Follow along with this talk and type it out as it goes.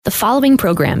The following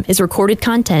program is recorded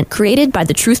content created by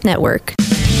the Truth Network.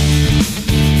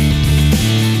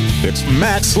 It's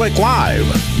Matt Slick Live.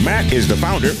 Matt is the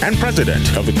founder and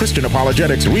president of the Christian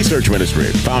Apologetics Research Ministry,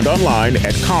 found online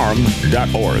at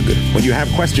carm.org. When you have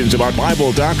questions about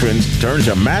Bible doctrines, turn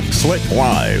to Matt Slick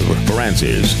Live for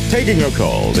answers. Taking your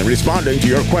calls and responding to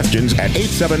your questions at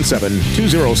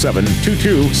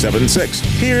 877-207-2276.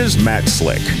 Here's Matt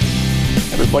Slick.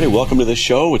 Everybody, welcome to the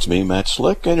show. It's me, Matt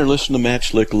Slick, and you're listening to Matt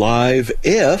Slick Live.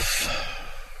 If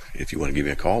you want to give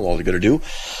me a call, all you got to do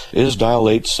is dial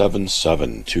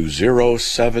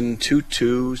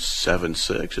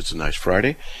 877-207-2276. It's a nice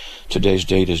Friday. Today's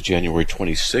date is January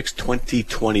 26,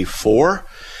 2024.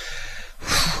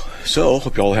 So,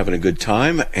 hope you all are having a good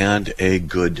time and a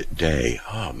good day.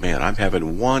 Oh, man, I'm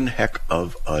having one heck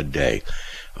of a day.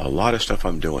 A lot of stuff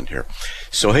I'm doing here.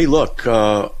 So, hey, look,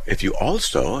 if you're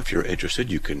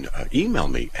interested, you can email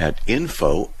me at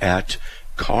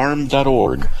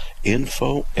info@carm.org.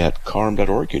 info@carm.org.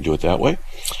 You can do it that way.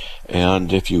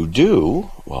 And if you do,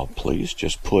 well, please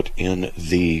just put in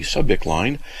the subject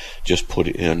line, just put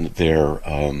in their,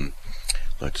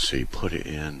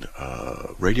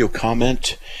 radio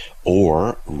comment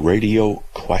or radio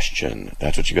question.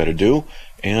 That's what you got to do,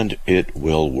 and it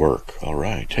will work. All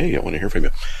right. Hey, I want to hear from you.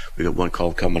 We got one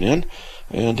call coming in,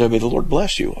 and may the Lord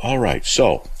bless you. All right.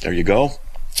 So, there you go.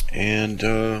 And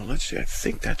let's see, I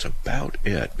think that's about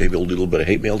it. Maybe we'll do a little bit of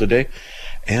hate mail today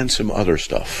and some other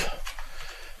stuff.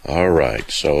 All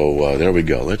right, so there we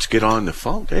go. Let's get on the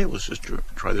phone. Hey, let's just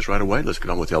try this right away. Let's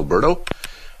get on with Alberto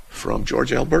from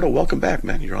Georgia. Alberto, welcome back,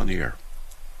 man. You're on the air.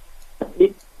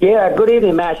 Yeah, good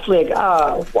evening, Matt Slick.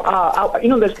 The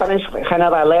Spanish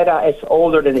Generalita is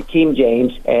older than the King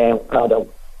James, and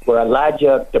where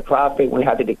Elijah, the prophet, when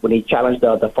he challenged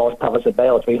the false prophets of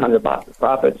Baal, 300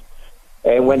 prophets,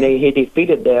 and when he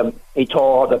defeated them, he told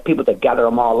all the people to gather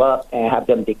them all up and have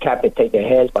them decapitate their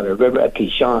heads by the river of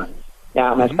Kishon.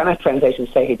 Now, the Spanish translation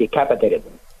say he decapitated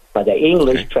them, but the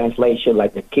English translation,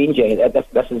 like the King James, that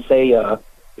doesn't say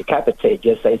decapitate,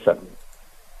 just say something.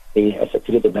 That's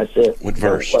it. What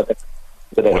verse? But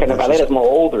the Generalita is more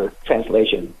older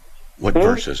translation. What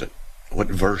verse is it? What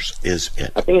verse is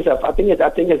it? I think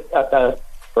it's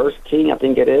First King. I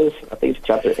think it is. I think it's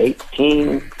chapter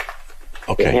 18.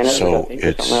 Okay, so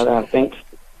it's. Like that, I think.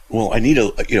 Well, I need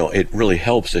it really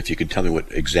helps if you can tell me what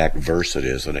exact verse it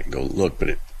is, and I can go look.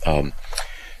 But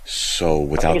so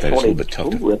without that, it's a little bit tough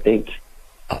to. I think.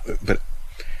 But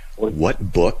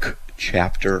what book,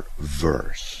 chapter,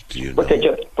 verse do you know?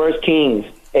 First Kings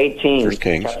 18. First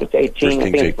Kings. Chapter 18.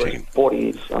 First Kings 18.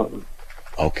 40 something.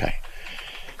 Okay.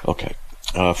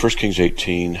 First Kings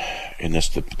 18, and that's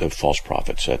the false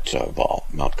prophets at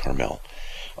Mount Carmel.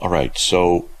 All right,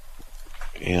 so.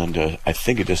 And I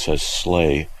think it just says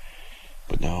slay,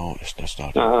 but no, that's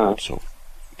not it. So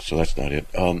that's not it.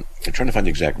 I'm trying to find the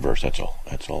exact verse. That's all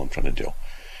I'm trying to do.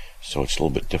 So it's a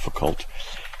little bit difficult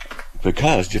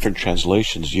because different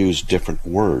translations use different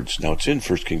words. Now it's in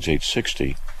 1 Kings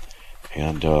 8:60,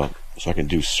 and so I can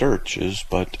do searches,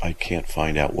 but I can't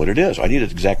find out what it is. I need an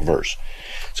exact verse.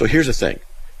 So here's the thing: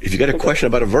 if you got a question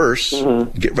about a verse,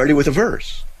 get ready with a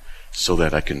verse so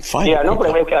that I can find it. Yeah, no,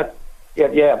 but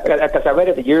Yeah, because I read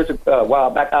it a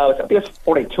while back. I think it's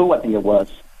 42, I think it was.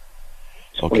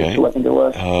 Okay. 42, I think it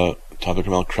was. Mount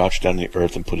Carmel crouched down in the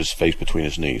earth and put his face between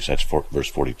his knees. That's verse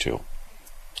 42.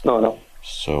 No.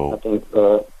 So. I think,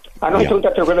 I don't think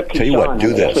that the river Kishon. Tell you what,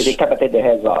 do this. They decapitated their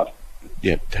heads off.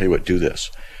 Yeah, tell you what, do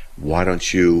this. Why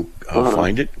don't you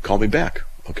find it? Call me back,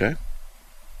 okay?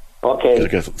 Okay. I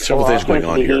got several things going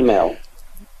on here. Email.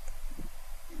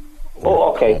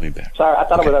 Okay. Call me back. Sorry, I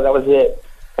thought that was it.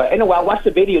 But anyway, I watched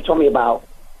the video you told me about.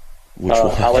 Which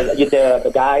one?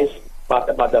 The guys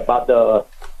about the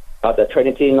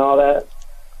Trinity and all that.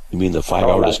 You mean the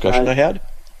 5-hour discussion I had?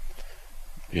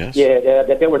 Yes. Yeah,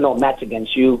 there were no match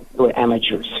against you. They were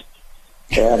amateurs.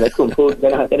 Yeah, they couldn't prove. They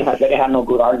had no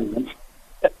good arguments.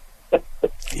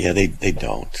 Yeah, they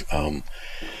don't. I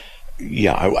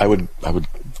would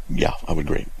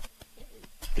agree.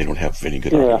 They don't have any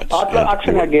good arguments. I'll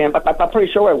send it again, but I'm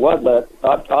pretty sure it was, but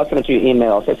I'll send it to your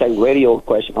email. It's a radio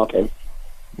question. Okay.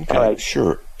 Okay, all right.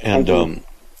 Sure. And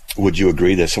would you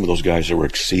agree that some of those guys were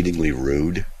exceedingly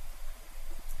rude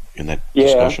in that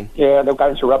discussion? Yeah, the guy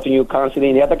interrupting you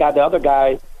constantly. The other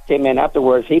guy came in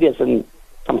afterwards. He did some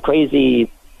crazy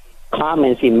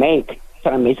comments he make. He's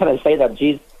trying to say that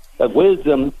that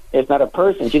wisdom is not a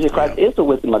person. Jesus Christ is the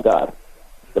wisdom of God.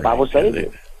 The Bible says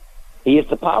it. He is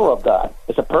the power of God.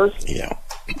 It's a person. Yeah.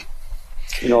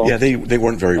 Yeah, they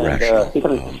weren't very rational.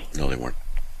 No, they weren't.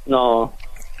 No.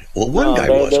 Well, one guy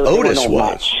was. Otis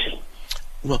was.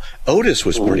 Well, Otis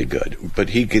was pretty good, but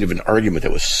he gave an argument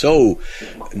that was so,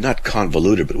 not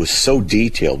convoluted, but it was so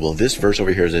detailed. Well, this verse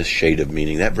over here has this shade of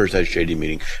meaning. That verse has shady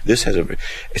meaning. This has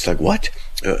it's like, what?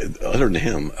 Other than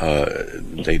him,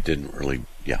 they didn't really,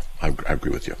 I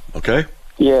agree with you. Okay?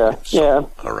 Yeah,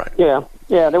 All right. Yeah,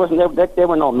 there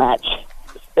were no match.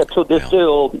 They're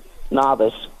still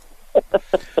novice.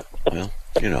 Well,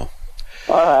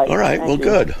 All right. Well,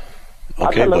 good.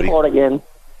 Okay, I'll buddy. look forward again.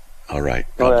 All right.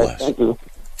 God bless. Thank you.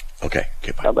 Okay,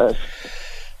 bye. God bless.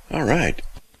 All right.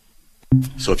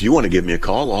 So if you want to give me a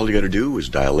call, all you got to do is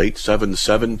dial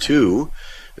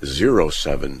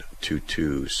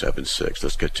 8772-072276.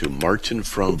 Let's get to Martin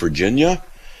from Virginia.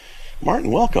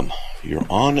 Martin, welcome. You're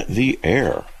on the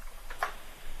air.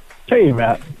 Hey,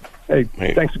 Matt. Hey,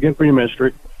 thanks again for your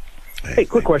ministry. Hey,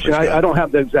 quick question. I don't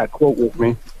have the exact quote with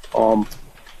me.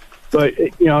 But,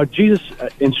 Jesus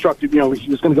instructed, he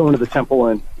was going to go into the temple,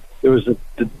 and there was a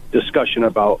discussion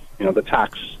about, the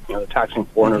taxing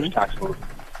foreigners, taxing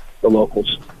the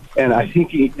locals. And I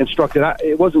think he instructed,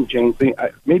 it wasn't James,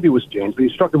 maybe it was James, but he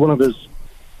instructed one of his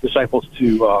disciples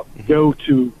to go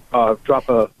to drop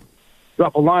a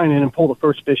line in and pull the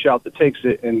first fish out that takes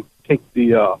it and take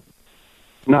the,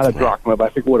 not a drachma, but I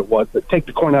forget what it was, but take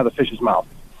the coin out of the fish's mouth.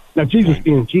 Now, Jesus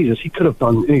being Jesus, he could have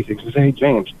done anything. He said, hey,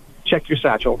 James, check your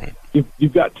satchel.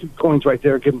 You've got 2 coins right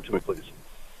there. Give them to me, please.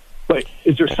 But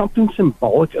is there something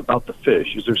symbolic about the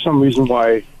fish? Is there some reason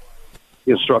why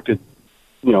he instructed,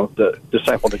 the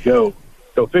disciple to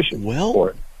go fishing for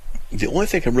it? The only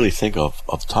thing I can really think of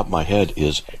off the top of my head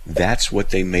is that's what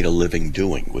they made a living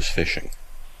doing, was fishing.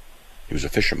 He was a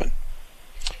fisherman.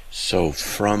 So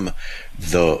from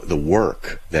the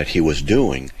work that he was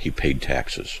doing, he paid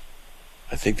taxes.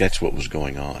 I think that's what was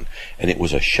going on. And it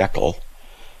was a shekel.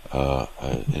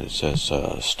 And it says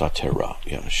statera,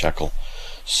 shekel.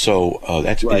 So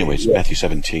that's anyways. Matthew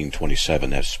 17:27.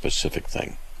 That specific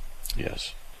thing.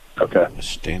 Yes. Okay. A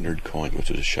standard coin,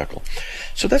 which is a shekel.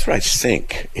 So that's what I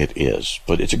think it is.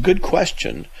 But it's a good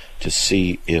question to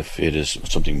see if it is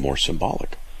something more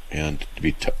symbolic. And to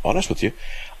be honest with you,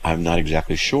 I'm not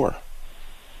exactly sure.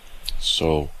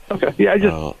 So. Okay.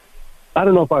 Yeah. I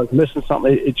don't know if I was missing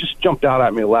something. It just jumped out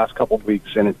at me the last couple of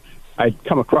weeks, and I'd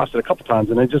come across it a couple times,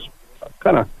 and it just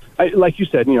kind of, like you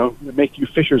said, make you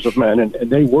fishers of men, and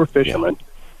they were fishermen.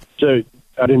 So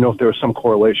I didn't know if there was some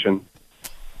correlation.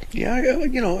 Yeah,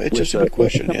 it's just a good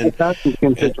question. And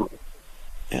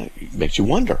it makes you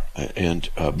wonder.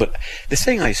 But the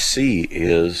thing I see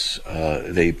is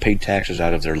they paid taxes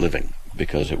out of their living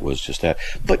because it was just that.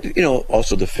 But,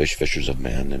 also the fishers of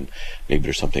men, and maybe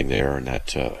there's something there, and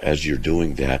that as you're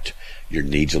doing that, your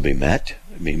needs will be met.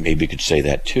 I mean, maybe you could say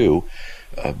that too.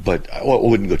 But I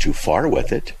wouldn't go too far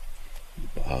with it.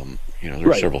 There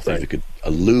are several things you could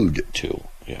allude to.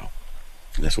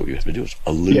 And that's what you have to do, is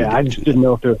allude to. Yeah, I just didn't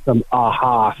know if there was some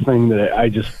aha thing that I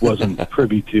just wasn't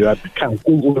privy to. I kind of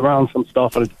Googled around some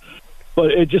stuff,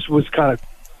 but it just was kind of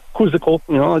quizzical.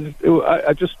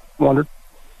 I just wondered.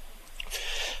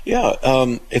 Yeah,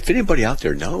 if anybody out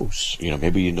there knows,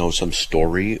 maybe you know some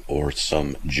story or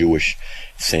some Jewish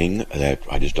thing that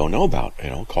I just don't know about,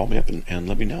 call me up and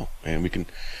let me know, and we can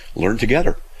learn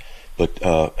together. But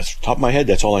at the top of my head,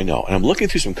 that's all I know. And I'm looking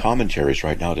through some commentaries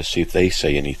right now to see if they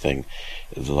say anything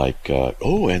like,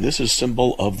 and this is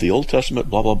symbol of the Old Testament,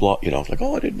 blah, blah, blah. Like,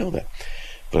 I didn't know that.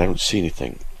 But I don't see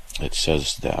anything that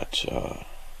says that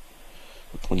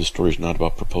when the story is not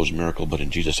about proposed miracle, but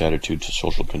in Jesus' attitude to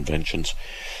social conventions.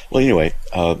 Well, anyway,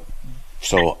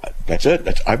 so that's it.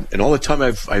 And all the time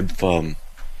I've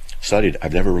studied,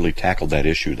 I've never really tackled that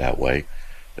issue that way.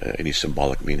 Any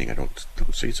symbolic meaning, I don't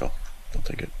see, so don't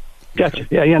think it. Gotcha.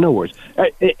 Yeah, no worries.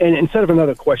 And instead of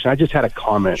another question, I just had a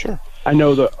comment. Sure. I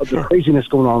know the craziness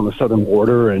going on the southern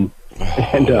border, and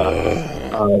I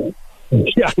know.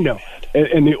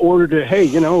 And the order to, hey,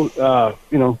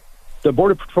 the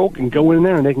Border Patrol can go in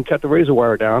there and they can cut the razor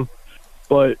wire down,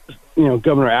 but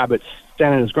Governor Abbott's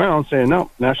standing his ground, saying, "No,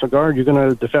 National Guard, you're going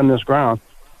to defend this ground."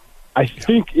 I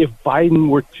think if Biden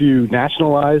were to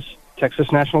nationalize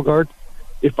Texas National Guard,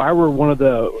 if I were one of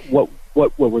the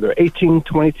what were there 18,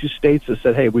 22 states that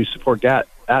said, "Hey, we support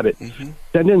Abbott,"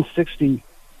 send in 60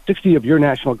 of your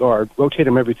National Guard, rotate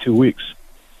them every 2 weeks,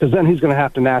 because then he's going to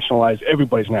have to nationalize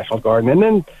everybody's National Guard, and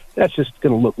then that's just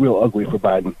going to look real ugly for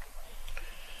Biden.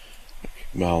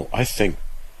 Well, I think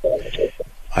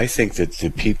that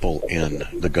the people in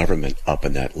the government up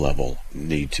in that level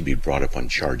need to be brought up on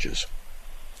charges.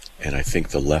 And I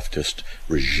think the leftist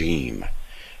regime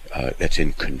that's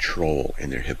in control in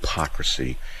their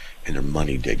hypocrisy and their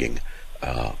money digging,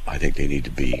 I think they need to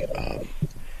be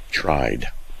tried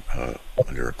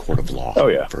under a court of law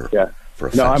for for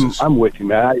offenses. No, I'm with you,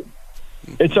 Matt.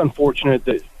 It's unfortunate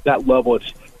that level.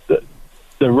 It's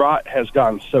the rot has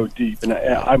gone so deep, and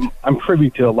I'm privy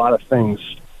to a lot of things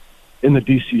in the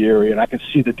D.C. area, and I can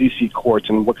see the D.C. courts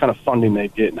and what kind of funding they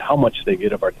get and how much they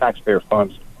get of our taxpayer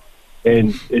funds,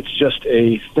 and it's just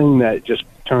a thing that just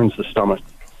turns the stomach.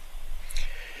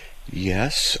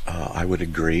 Yes, I would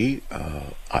agree.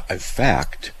 In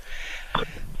fact,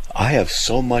 I have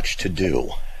so much to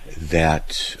do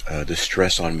that the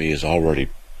stress on me is already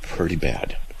pretty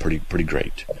bad, pretty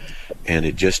great, and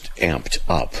it just amped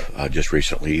up just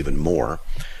recently even more.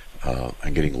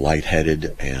 I'm getting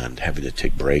lightheaded and having to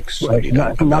take breaks. Right.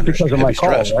 Not because of my call,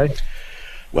 right?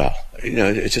 Well,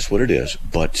 it's just what it is.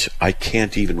 But I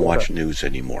can't even watch news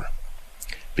anymore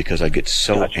because I get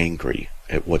so angry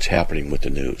at what's happening with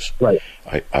the news. Right.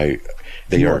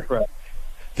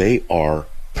 They are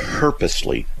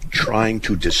purposely trying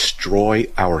to destroy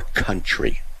our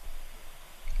country.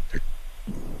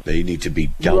 They need to be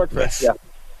dealt with. Yeah.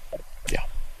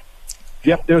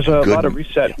 Yep, there's a lot of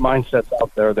reset mindsets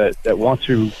out there that want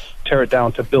to tear it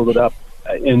down to build it up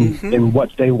in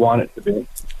what they want it to be.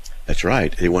 That's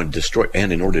right. They want to destroy,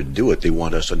 and in order to do it, they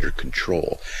want us under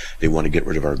control. They want to get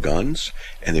rid of our guns,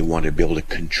 and they want to be able to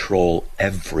control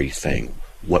everything.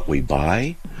 What we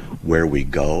buy, where we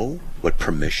go, what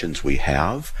permissions we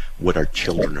have, what our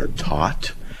children are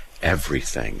taught,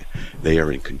 everything. They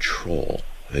are in control.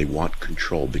 They want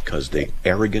control because the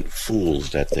arrogant fools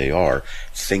that they are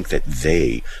think that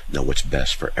they know what's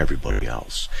best for everybody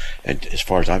else. And as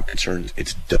far as I'm concerned,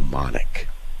 it's demonic.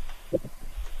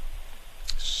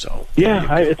 So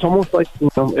yeah, it's almost like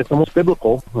it's almost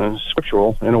biblical and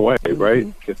scriptural in a way,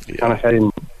 right? It's kind of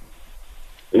heading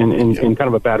in kind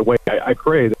of a bad way. I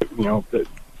pray that that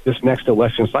this next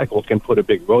election cycle can put a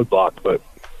big roadblock, but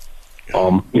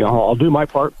I'll do my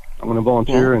part. I'm going to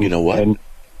volunteer. Well, and you know what? And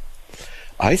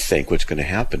I think what's going to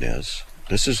happen is,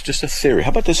 this is just a theory. How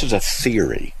about this is a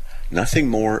theory? Nothing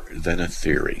more than a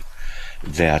theory.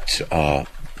 That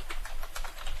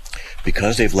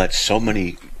because they've let so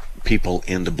many people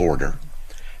in the border,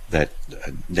 that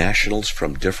nationals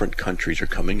from different countries are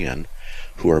coming in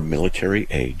who are military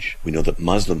age. We know that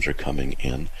Muslims are coming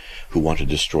in who want to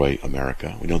destroy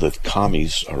America. We know that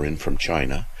commies are in from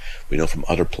China. We know from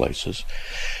other places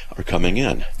are coming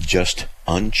in. Just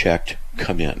unchecked,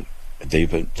 come in.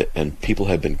 And people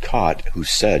have been caught who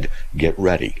said, get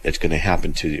ready. It's going to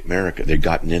happen to America. They've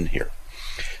gotten in here.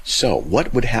 So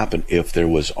what would happen if there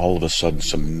was all of a sudden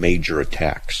some major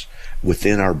attacks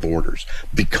within our borders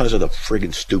because of the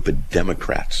friggin' stupid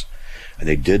Democrats? And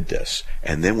they did this.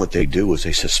 And then what they do is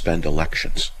they suspend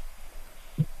elections.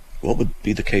 What would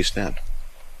be the case then?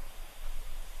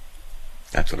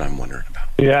 That's what I'm wondering about.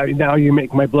 Yeah, now you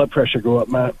make my blood pressure go up,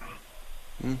 Matt.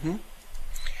 Mm-hmm.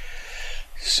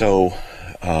 So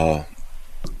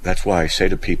that's why I say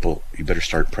to people, you better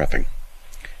start prepping.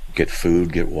 Get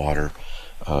food, get water.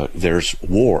 There's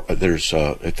war. There's,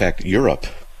 in fact, Europe.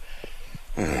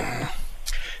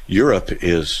 Europe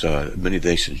is, many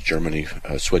nations, Germany,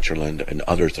 Switzerland, and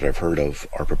others that I've heard of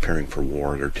are preparing for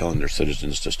war. They're telling their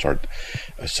citizens to start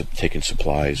taking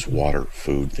supplies, water,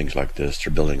 food, things like this.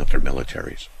 They're building up their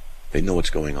militaries. They know what's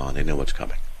going on. They know what's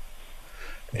coming.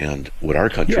 And what our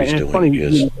country is doing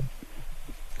is...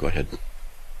 Go ahead.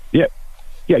 Yeah,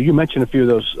 you mentioned a few of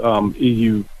those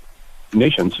EU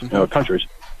nations, countries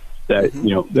that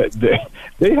that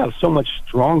they have so much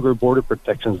stronger border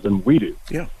protections than we do.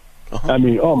 Yeah. I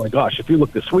mean, oh my gosh! If you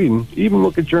look at Sweden, even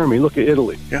look at Germany, look at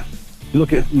Italy. Yeah. You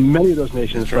look at many of those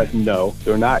nations. That's right. No,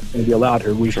 they're not going to be allowed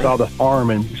here. We saw the harm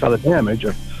and we saw the damage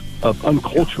of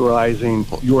unculturalizing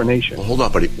your nation. Well, hold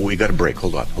on, buddy. We got a break.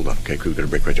 Hold on. Okay, we've got a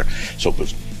break right there. So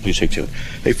please stay tuned.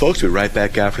 Hey, folks, we'll be right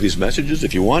back after these messages.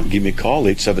 If you want, give me a call,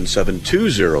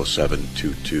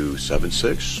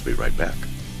 877-207-2276. Be right back.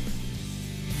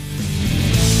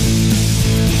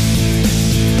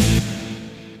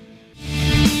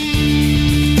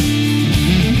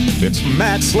 It's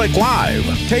Matt Slick Live,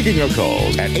 taking your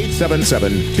calls at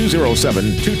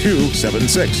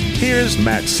 877-207-2276. Here's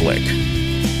Matt Slick.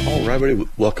 All right, everybody,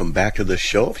 welcome back to the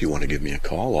show. If you want to give me a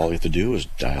call, all you have to do is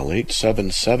dial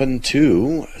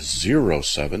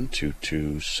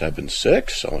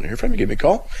 877-207-2276. I want to hear from you. Give me a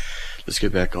call. Let's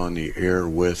get back on the air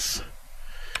with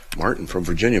Martin from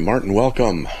Virginia. Martin,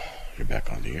 welcome. You're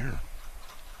back on the air.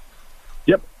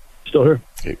 Yep, still here.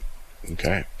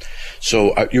 Okay.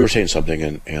 So you were saying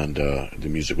something, and the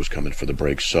music was coming for the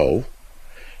break. So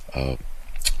I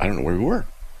don't know where we were.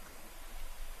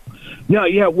 No,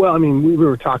 yeah. Well, I mean, we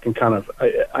were talking kind of.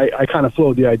 I kind of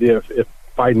flowed the idea if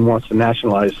Biden wants to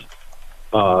nationalize,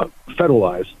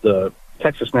 federalize the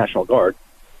Texas National Guard,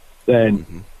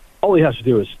 then all he has to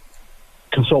do is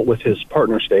consult with his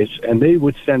partner states, and they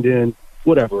would send in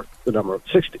whatever the number,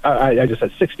 60. I just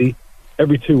said 60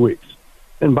 every 2 weeks,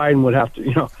 and Biden would have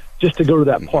to, just to go to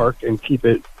that park and keep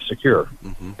it secure,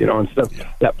 instead of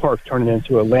that park turning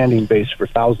into a landing base for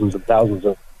thousands and thousands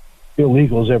of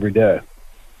illegals every day.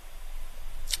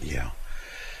 Yeah.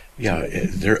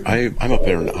 I'm up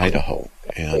there in Idaho,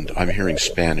 and I'm hearing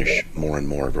Spanish more and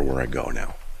more everywhere I go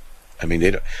now. I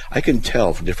mean, I can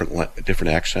tell from different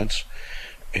accents,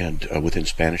 and within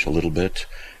Spanish a little bit,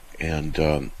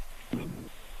 and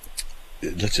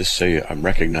let's just say I'm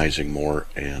recognizing more,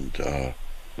 and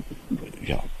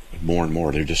more and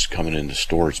more they're just coming into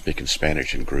stores speaking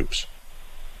Spanish in groups.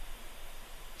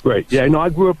 Right. Yeah. I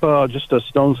grew up just a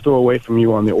stone's throw away from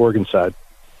you on the Oregon side,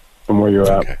 from where you're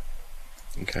at.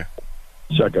 Okay.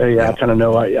 So I kind of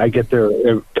know. I get there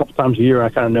a couple times a year. I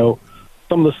kind of know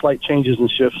some of the slight changes and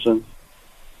shifts. And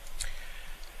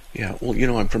yeah,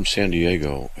 well, I'm from San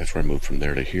Diego. That's where I moved from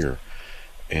there to here.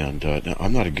 And now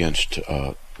I'm not against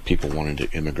people wanting to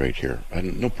immigrate here.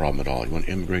 No problem at all. You want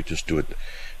to immigrate, just do it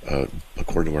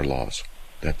according to our laws.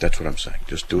 That's what I'm saying.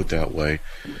 Just do it that way,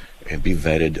 and be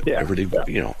vetted.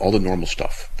 Everything, all the normal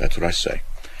stuff. That's what I say.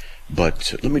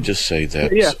 But let me just say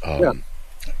that,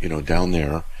 down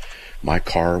there, my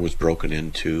car was broken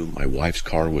into. My wife's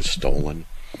car was stolen.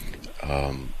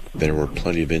 There were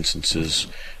plenty of instances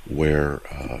where,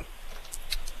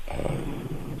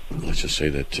 let's just say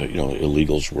that,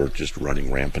 illegals were just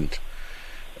running rampant.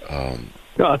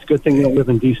 No, it's a good thing you don't live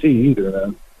in D.C. either,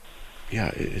 man.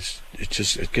 Yeah,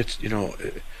 it gets,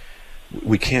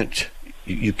 we can't,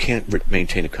 you can't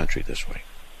maintain a country this way.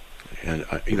 And,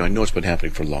 I know it's been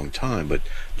happening for a long time, but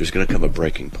there's going to come a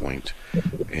breaking point,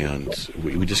 and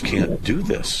we just can't do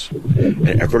this. And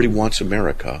everybody wants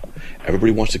America.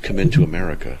 Everybody wants to come into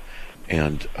America,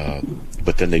 and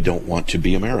but then they don't want to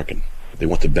be American. They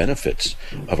want the benefits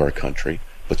of our country,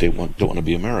 but they don't want to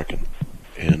be American.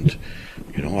 And,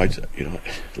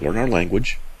 learn our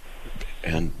language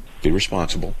and be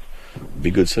responsible,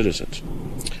 be good citizens.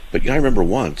 But I remember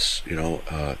once,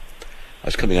 I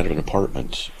was coming out of an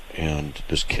apartment, and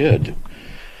this kid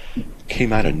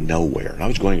came out of nowhere. And I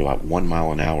was going about 1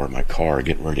 mile an hour in my car,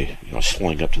 getting ready,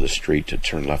 slowing up to the street to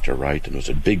turn left or right, and there was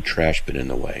a big trash bin in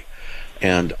the way.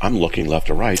 And I'm looking left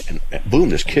or right, and boom,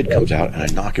 this kid comes out, and I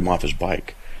knock him off his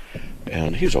bike.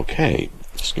 And he was okay.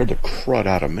 It scared the crud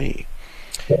out of me.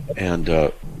 And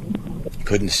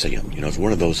couldn't see him. It's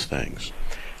one of those things.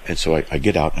 And so I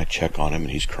get out and I check on him,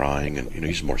 and he's crying, and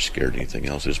he's more scared than anything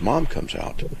else. His mom comes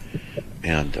out,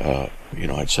 and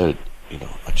I said,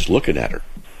 I'm just looking at her,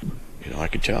 I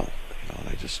could tell, and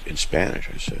I just, in Spanish,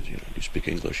 I said, do you speak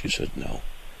English? He said no,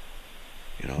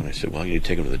 and I said, well, you need to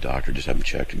take him to the doctor, just have him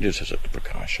checked, and just as a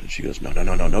precaution. She goes, no,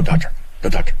 doctor,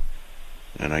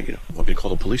 and I, want me to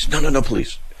call the police? No,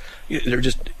 police. They're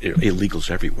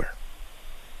illegals everywhere.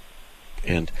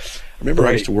 And I remember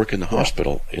I used to work in the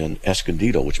hospital in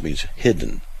Escondido, which means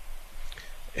hidden.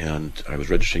 And I was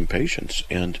registering patients.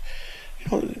 And,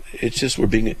 it's just, we're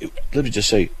being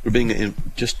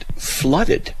just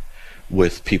flooded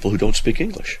with people who don't speak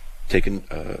English, taking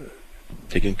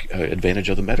advantage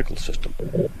of the medical system.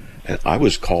 And I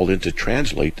was called in to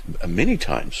translate many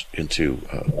times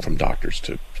from doctors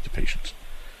to patients.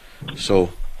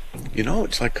 So,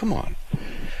 it's like, come on.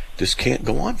 This can't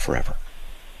go on forever.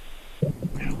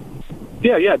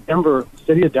 Yeah.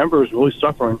 City of Denver is really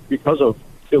suffering because of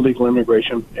illegal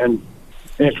immigration, and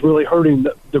it's really hurting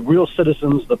the real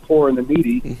citizens, the poor and the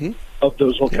needy of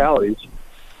those localities.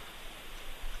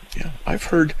 Yeah, I've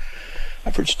heard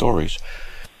stories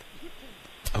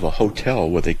of a hotel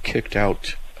where they kicked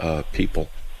out people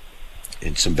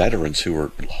and some veterans who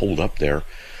were holed up there,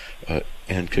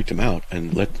 and kicked them out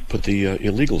and put the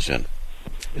illegals in,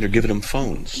 and they're giving them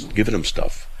phones, giving them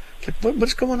stuff. Like,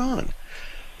 what's going on?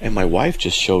 And my wife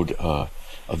just showed a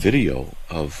video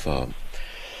of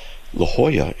La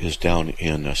Jolla is down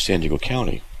in San Diego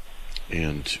County,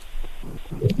 and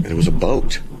there was a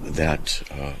boat that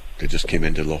just came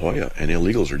into La Jolla, and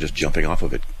illegals are just jumping off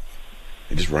of it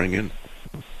and just running in,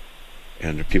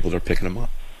 and the people are picking them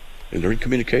up, and they're in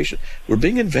communication. We're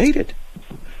being invaded.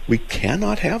 We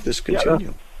cannot have this continue.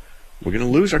 Yeah. We're going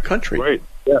to lose our country. Right.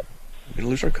 Yeah. We're going to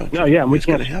lose our country. No, yeah, and we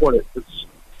can't support it.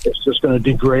 It's just going to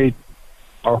degrade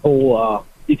our whole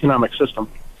economic system.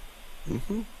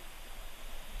 Mm-hmm.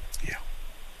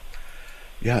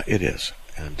 Yeah, it is.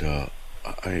 And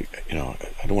I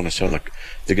don't want to sound like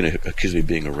they're going to accuse me of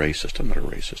being a racist. I'm not a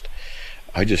racist.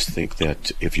 I just think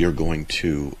that if you're going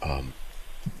to,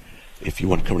 if you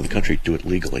want to come to the country, do it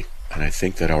legally. And I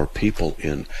think that our people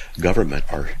in government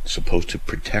are supposed to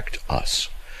protect us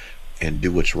and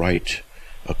do what's right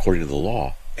according to the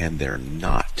law. and they're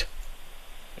not.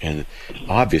 And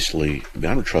obviously, I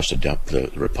don't trust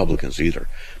the Republicans either,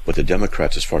 but the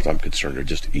Democrats, as far as I'm concerned, are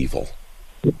just evil.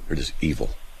 They're just evil.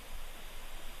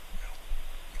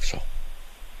 So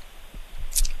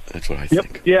that's what I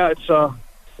think. Yeah, it's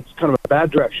kind of a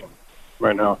bad direction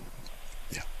right now.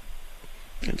 Yeah.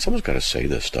 And someone's got to say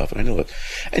this stuff, and I know that.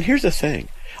 And here's the thing.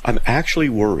 I'm actually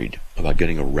worried about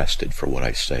getting arrested for what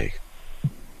I say.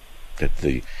 That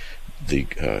the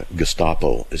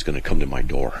Gestapo is going to come to my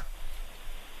door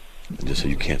and just say,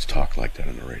 you can't talk like that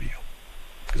on the radio.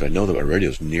 Because I know that my radio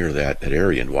is near that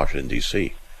area in Washington,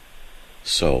 D.C.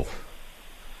 So,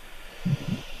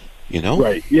 you know?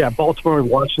 Right, yeah, Baltimore,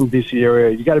 Washington, D.C.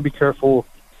 area, you got to be careful.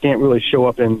 Can't really show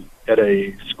up at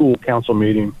a school council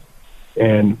meeting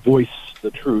and voice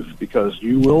the truth, because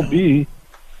you will be,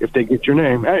 if they get your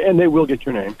name, and they will get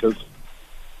your name, because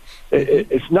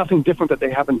it's nothing different that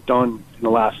they haven't done in the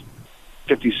last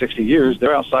 50, 60 years.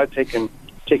 They're outside taking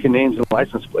names and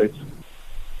license plates.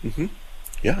 Mm-hmm.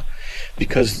 Yeah,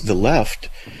 because the left,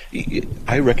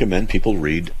 I recommend people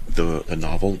read the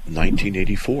novel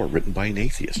 1984, written by an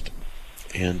atheist,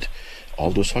 and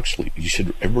Aldous Huxley.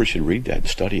 Everybody should read that and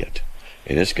study it.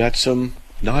 And it's got some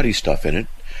naughty stuff in it,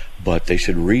 but they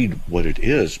should read what it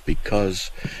is,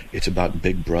 because it's about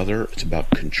Big Brother, it's about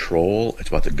control, it's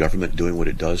about the government doing what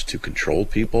it does to control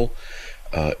people.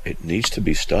 It needs to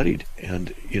be studied,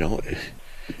 and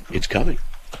it's coming.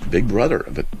 Big Brother,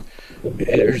 but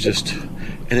there's just,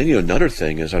 and then another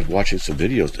thing is I was watching some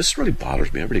videos. This really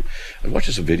bothers me. I was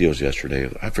watching some videos yesterday.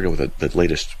 I forget what the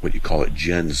latest, what you call it,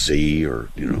 Gen Z or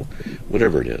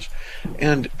whatever it is,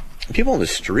 and people on the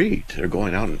street are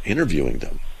going out and interviewing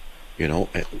them.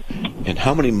 And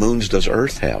how many moons does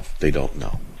Earth have? They don't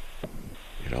know.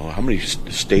 How many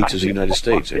states is the United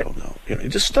States? They don't know.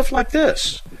 Just stuff like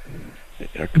this.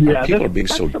 People are being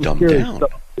so dumbed down.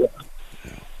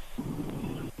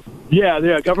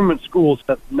 Yeah, government schools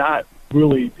have not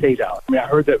really paid out. I mean, I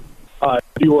heard that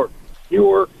New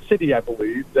York City, I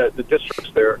believe, that the districts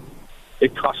there,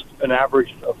 it costs an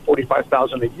average of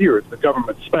 $45,000 a year the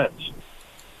government spends,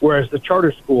 whereas the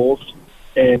charter schools,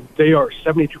 and they are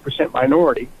 72%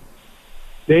 minority,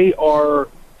 they are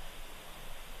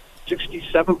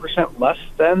 67% less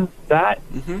than that,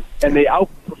 and they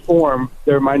outperform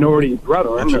their minority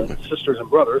brethren, their sisters and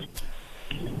brothers,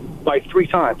 by 3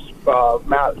 times,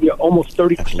 almost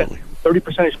 30%, 30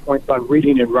 percentage points on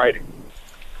reading and writing.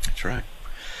 That's right.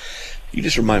 You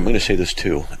just remind me, I'm going to say this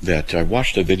too, that I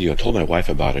watched a video, told my wife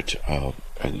about it,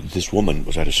 and this woman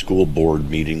was at a school board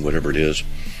meeting, whatever it is.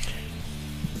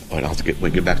 And I'll when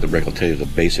we get back to the break, I'll tell you the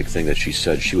basic thing that she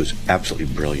said. She was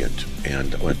absolutely brilliant,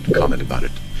 and I want to comment about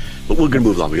it. But we're going to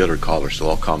move along. We got her caller, so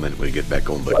I'll comment when we get back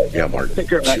going. But yeah, Martin, take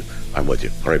care, Matt. I'm with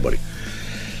you. All right, buddy.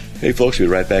 Hey, folks, we'll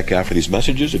be right back after these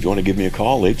messages. If you want to give me a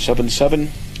call,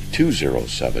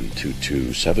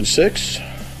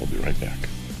 877-207-2276. We'll be right back.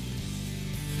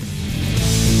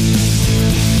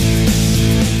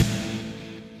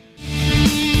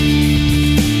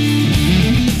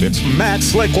 It's Matt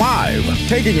Slick Live,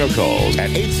 taking your calls at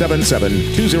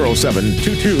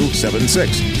 877-207-2276.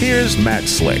 Here's Matt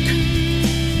Slick.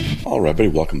 All right,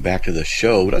 everybody, welcome back to the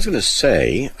show. What I was going to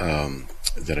say,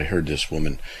 that I heard this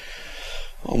woman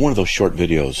on one of those short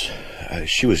videos.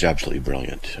 She was absolutely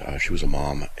brilliant. She was a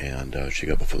mom, and she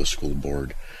got before the school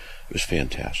board. It was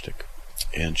fantastic.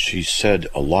 And she said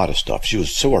a lot of stuff. She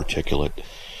was so articulate.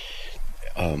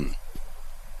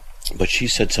 But she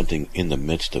said something in the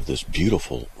midst of this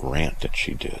beautiful rant that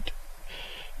she did.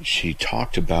 She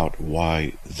talked about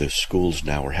why the schools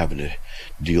now are having to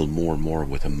deal more and more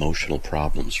with emotional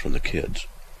problems from the kids.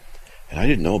 And I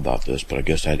didn't know about this, but I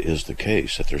guess that is the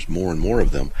case, that there's more and more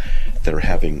of them that are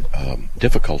having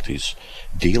difficulties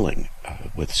dealing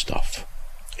with stuff.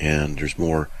 And there's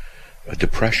more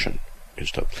depression and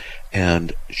stuff.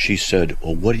 And she said,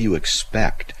 well, what do you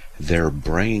expect? Their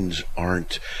brains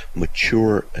aren't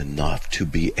mature enough to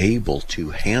be able to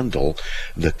handle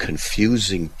the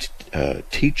confusing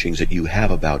teachings that you have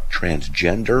about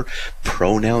transgender,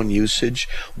 pronoun usage,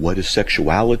 what is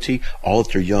sexuality, all at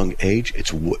their young age.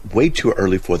 It's way too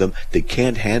early for them. They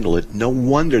can't handle it. No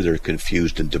wonder they're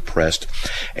confused and depressed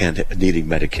and needing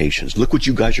medications. Look what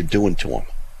you guys are doing to them.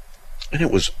 And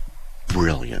it was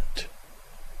brilliant.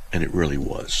 And it really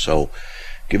was. So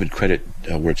give it credit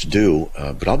where it's due,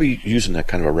 but I'll be using that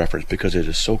kind of a reference because it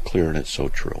is so clear and it's so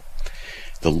true.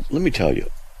 Let me tell you,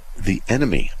 the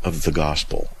enemy of the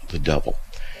gospel, the devil,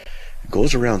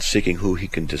 goes around seeking who he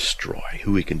can destroy,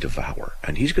 who he can devour,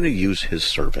 and he's going to use his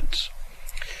servants.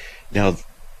 Now,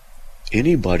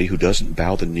 anybody who doesn't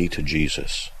bow the knee to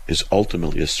Jesus is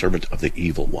ultimately a servant of the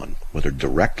evil one, whether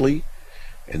directly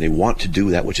and they want to do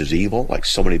that which is evil, like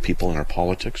so many people in our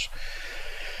politics,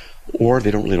 or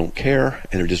they really don't care,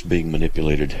 and they're just being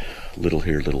manipulated, little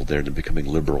here, little there. They're becoming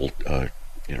liberal,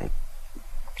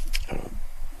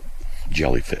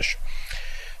 jellyfish.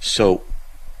 So,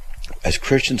 as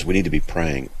Christians, we need to be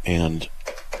praying, and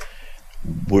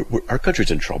our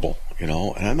country's in trouble, and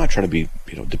I'm not trying to be,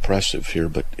 depressive here,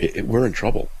 but we're in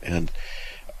trouble, and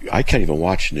I can't even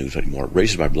watch news anymore. It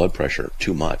raises my blood pressure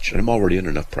too much, and I'm already under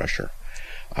enough pressure.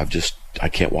 I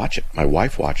can't watch it. My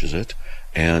wife watches it,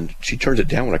 and she turns it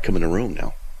down when I come in the room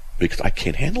now, because I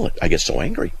can't handle it. I get so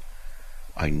angry.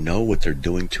 I know what they're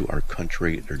doing to our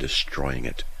country. They're destroying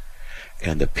it,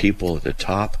 and the people at the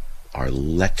top are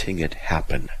letting it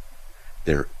happen.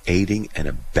 They're aiding and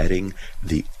abetting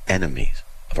the enemies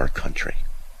of our country.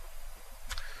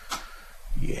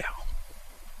 Yeah.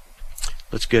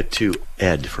 Let's get to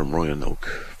Ed from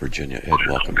Roanoke, Virginia. Ed,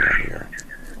 welcome down here.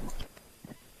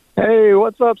 Hey,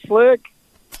 what's up, Slick?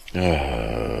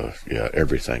 Yeah,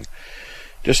 everything.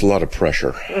 Just a lot of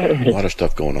pressure. A lot of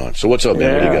stuff going on. So what's up,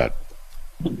 man? Yeah. What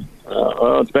do you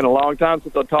got? It's been a long time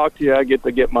since I talked to you. I get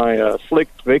to get my Slick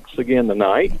fix again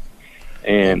tonight.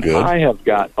 And Good. I have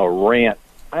got a rant.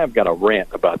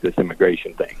 About this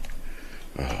immigration thing.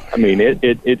 I mean,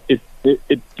 it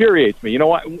infuriates me. You know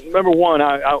what? Number one,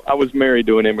 I was married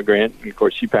to an immigrant, and of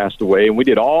course she passed away, and we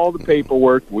did all the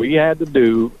paperwork we had to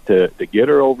do to get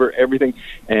her over everything.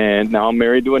 And now I'm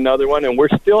married to another one, and we're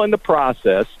still in the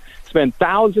process. Spend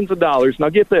thousands of dollars. Now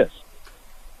get this.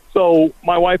 So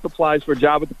my wife applies for a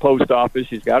job at the post office.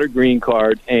 She's got her green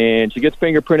card, and she gets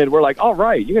fingerprinted. We're like, all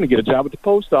right, you're going to get a job at the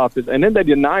post office. And then they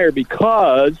deny her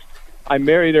because I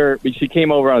married her. She came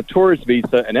over on a tourist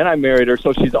visa, and then I married her.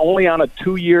 So she's only on a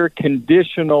 2-year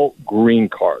conditional green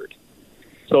card.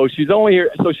 So she's only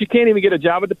here. So she can't even get a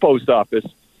job at the post office.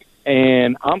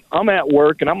 And I'm at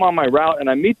work, and I'm on my route, and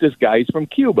I meet this guy. He's from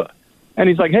Cuba. And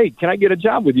he's like, hey, can I get a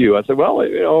job with you? I said,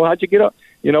 well, how'd you get up?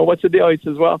 What's the deal? He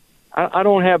says, well, I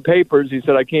don't have papers. He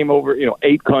said, I came over,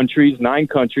 8 countries, 9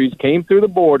 countries, came through the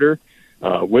border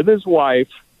with his wife.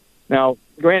 Now,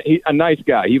 Grant, he's a nice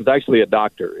guy. He was actually a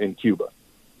doctor in Cuba.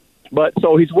 But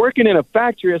so he's working in a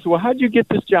factory. I said, well, how'd you get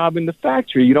this job in the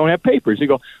factory? You don't have papers. He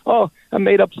goes, oh, I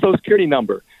made up a Social Security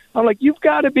number. I'm like, you've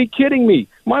got to be kidding me.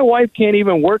 My wife can't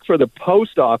even work for the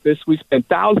post office. We spent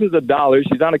thousands of dollars.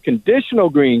 She's on a conditional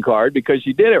green card because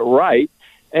she did it right.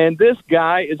 And this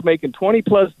guy is making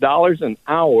 $20+ an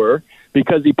hour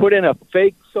because he put in a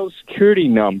fake Social Security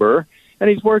number, and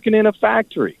he's working in a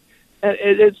factory. And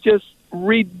it's just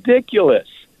ridiculous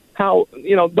how,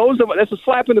 that's a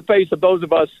slap in the face of those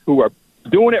of us who are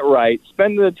doing it right,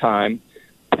 spending the time,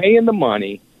 paying the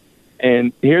money,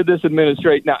 and here this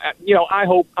administration. Now, I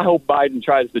hope Biden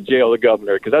tries to jail the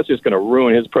governor, because that's just going to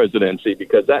ruin his presidency,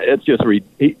 because it's just we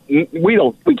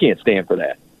can't stand for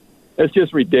that. It's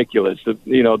just ridiculous.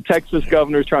 Texas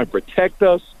governor is trying to protect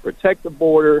us, protect the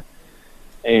border,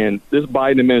 and this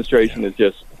Biden administration is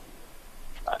just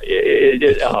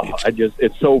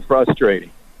it's so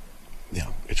frustrating.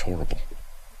 Yeah, it's horrible.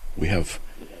 We have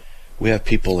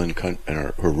people who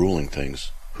are ruling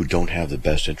things who don't have the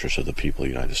best interests of the people of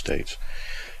the United States,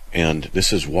 and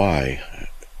this is why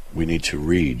we need to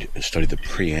read and study the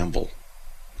preamble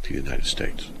to the United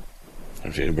States. I don't know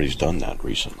if anybody's done that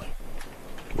recently.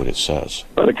 What it says.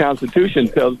 Well, the Constitution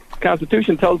tells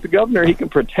the governor he can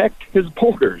protect his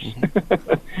borders.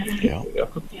 Mm-hmm. Yeah,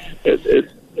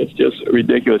 it's just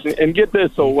ridiculous. And get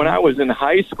this: so when I was in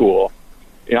high school,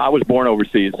 I was born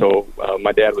overseas, so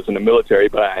my dad was in the military,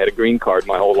 but I had a green card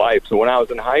my whole life. So when I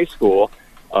was in high school,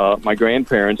 my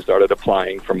grandparents started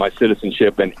applying for my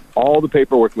citizenship, and all the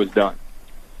paperwork was done.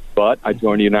 But I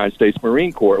joined the United States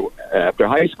Marine Corps after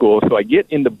high school, so I get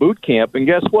into boot camp, and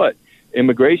guess what?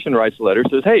 Immigration rights letter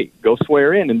says, hey, go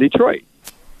swear in Detroit.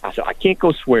 I said, I can't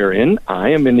go swear in. I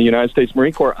am in the United States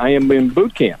Marine Corps. I am in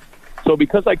boot camp. So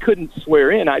because I couldn't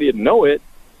swear in, I didn't know it.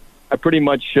 I pretty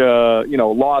much,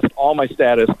 lost all my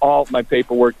status, all my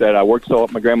paperwork that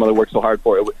my grandmother worked so hard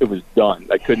for. It was done.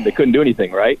 They couldn't do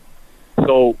anything, right?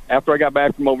 So after I got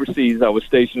back from overseas, I was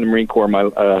stationed in the Marine Corps,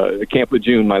 Camp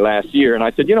Lejeune, my last year. And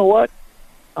I said, you know what?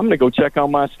 I'm going to go check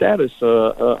on my status,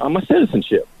 on my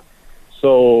citizenship.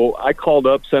 So I called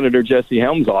up Senator Jesse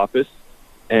Helms' office,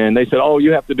 and they said, oh,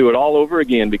 you have to do it all over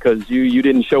again because you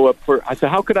didn't show up for... I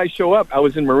said, how could I show up? I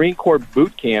was in Marine Corps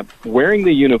boot camp, wearing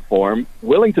the uniform,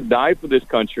 willing to die for this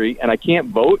country, and I can't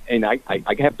vote, and I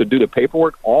have to do the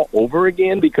paperwork all over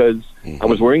again because I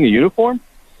was wearing the uniform?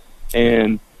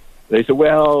 And they said,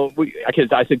 well,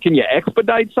 I said, can you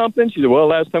expedite something? She said, well,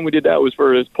 last time we did that was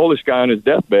for this Polish guy on his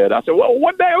deathbed. I said, well,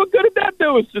 what good did that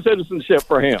do as to citizenship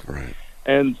for him? Right.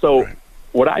 And so... Right.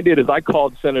 what I did is I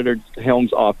called Senator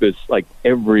Helms' office like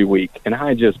every week, and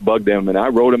I just bugged them, and I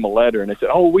wrote him a letter, and I said,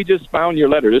 "Oh, we just found your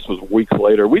letter." This was weeks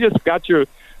later. "We just got you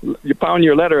found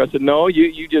your letter." I said, "No,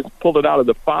 you just pulled it out of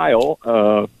the file.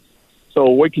 So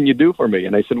what can you do for me?"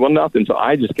 And they said, "Well, nothing." So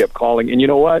I just kept calling, and you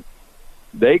know what?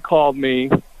 They called me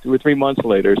 2 or 3 months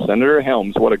later. Senator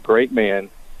Helms, what a great man,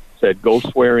 said, "Go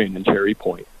swear in Cherry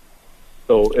Point."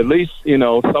 So at least,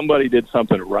 somebody did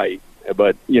something right.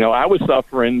 But, I was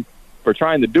suffering for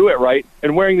trying to do it right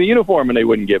and wearing the uniform, and they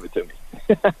wouldn't give it to me.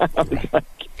 I was like,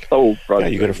 so frustrated. Yeah,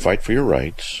 you got to fight for your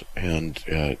rights, and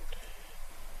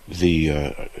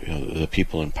the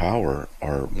people in power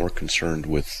are more concerned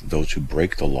with those who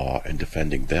break the law and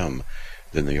defending them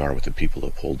than they are with the people who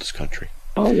uphold this country.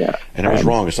 Oh, yeah. And I was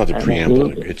wrong. It's not the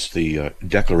preamble. It's the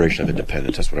Declaration of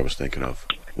Independence. That's what I was thinking of,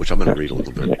 which I'm going to read a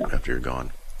little bit after you're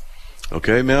gone.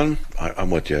 Okay, man?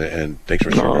 I'm with you, and thanks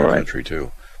for serving our country,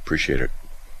 too. Appreciate it.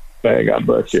 Hey, God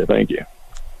bless you. Thank you.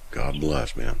 God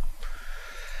bless, man.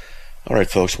 All right,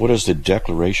 folks, what does the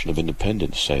Declaration of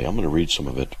Independence say? I'm going to read some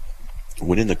of it.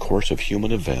 When in the course of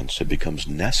human events it becomes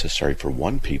necessary for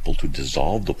one people to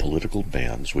dissolve the political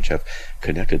bands which have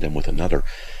connected them with another,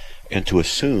 and to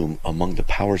assume among the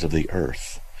powers of the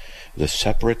earth the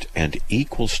separate and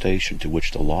equal station to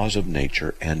which the laws of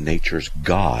nature and nature's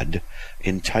God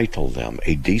entitle them,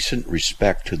 a decent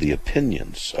respect to the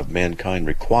opinions of mankind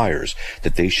requires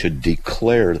that they should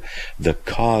declare the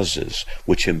causes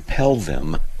which impel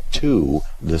them to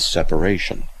the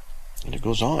separation. And it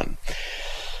goes on,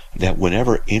 that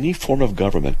whenever any form of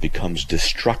government becomes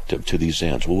destructive to these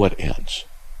ends, well, what ends?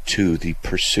 To the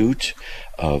pursuit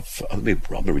of, I'll read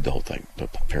the whole thing, the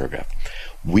paragraph.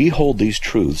 We hold these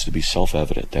truths to be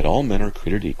self-evident, that all men are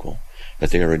created equal,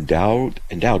 that they are endowed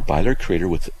by their Creator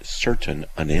with certain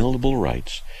unalienable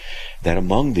rights, that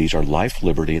among these are life,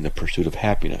 liberty, and the pursuit of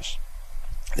happiness,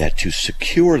 that to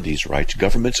secure these rights,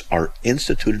 governments are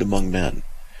instituted among men.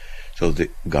 So the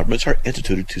governments are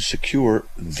instituted to secure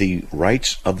the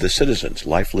rights of the citizens,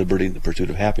 life, liberty, and the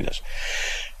pursuit of happiness,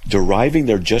 deriving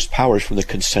their just powers from the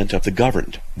consent of the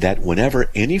governed, that whenever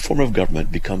any form of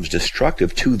government becomes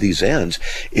destructive to these ends,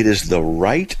 it is the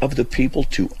right of the people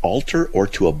to alter or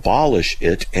to abolish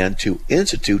it and to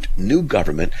institute new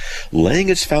government, laying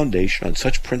its foundation on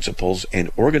such principles and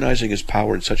organizing its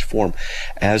power in such form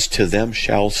as to them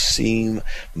shall seem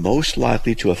most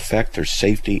likely to affect their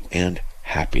safety and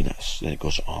happiness. Then it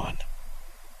goes on.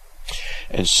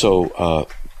 And so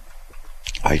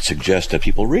I suggest that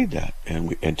people read that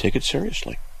and take it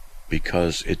seriously,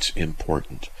 because it's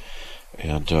important.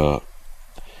 And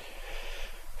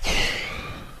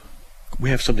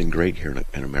we have something great here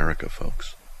in America,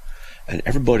 folks. And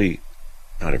everybody,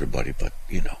 not everybody, but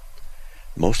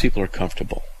most people are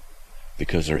comfortable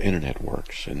because their internet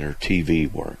works and their TV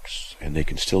works, and they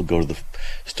can still go to the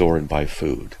store and buy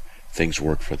food. Things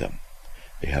work for them.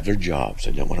 They have their jobs.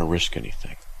 They don't want to risk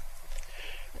anything.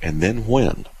 And then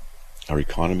when our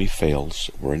economy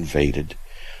fails, we're invaded,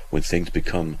 when things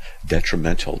become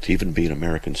detrimental to even be an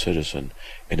American citizen,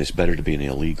 and it's better to be an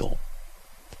illegal,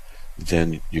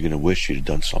 then you're going to wish you'd have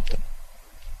done something.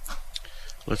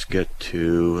 Let's get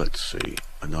to,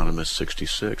 Anonymous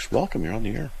 66. Welcome, you're on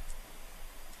the air.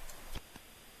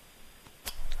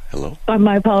 Hello?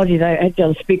 My apologies, I had you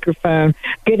on speakerphone.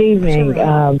 Good evening.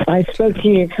 I spoke to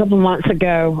you a couple months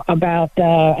ago about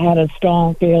had a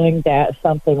strong feeling that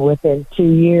something within 2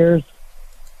 years.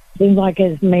 Seems like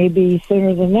it's maybe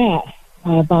sooner than that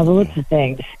by the looks of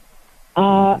things.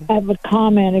 I have a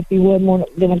comment, if you would, more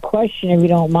than a question, if you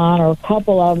don't mind, or a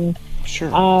couple of them.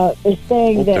 Sure. Is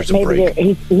saying that maybe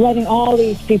he's letting all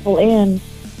these people in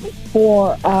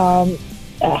for, what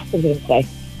did I say?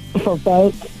 For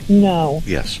votes? No.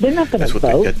 Yes. They're not going to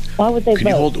vote. Why would they vote? Can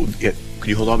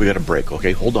you hold on? We got a break.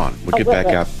 Okay, hold on. We'll get back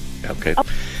after. Okay.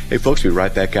 Hey, folks, we'll be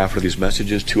right back after these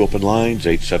messages. 2 open lines,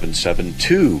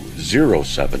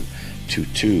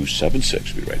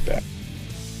 877-207-2276. We'll be right back.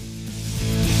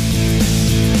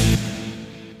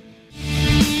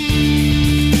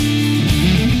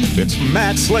 It's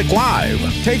Matt Slick Live,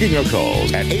 taking your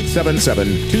calls at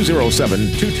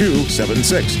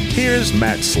 877-207-2276. Here's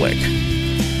Matt Slick.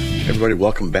 Everybody,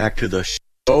 welcome back to the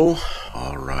show.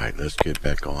 All right, let's get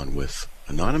back on with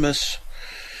Anonymous.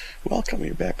 Welcome,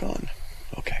 you're back on.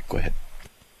 Okay, go ahead.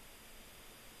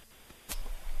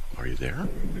 Are you there?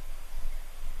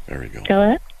 There we go.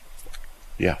 Hello?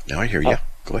 Yeah, now I hear you.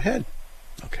 Go ahead.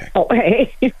 Okay. Oh,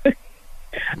 hey.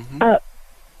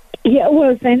 Yeah,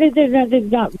 well, saying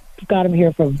they've not got them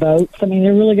here for votes. I mean,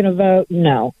 they're really going to vote?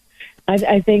 No.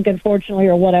 I think, unfortunately,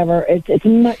 or whatever, it's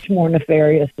much more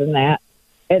nefarious than that.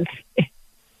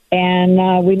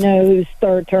 And we know whose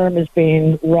third term is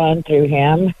being run through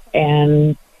him.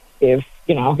 And if,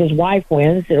 his wife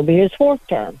wins, it'll be his fourth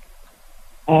term.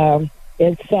 I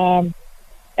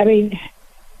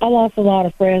lost a lot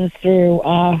of friends through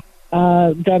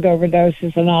drug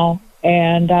overdoses and all.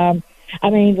 And,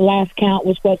 the last count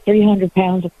was, 300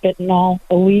 pounds of fentanyl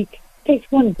a week? It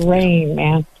takes 1 grain,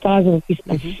 man, the size of a piece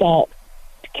of salt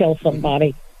to kill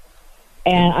somebody.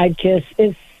 And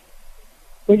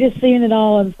we're just seeing it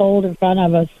all unfold in front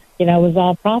of us. It was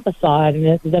all prophesied.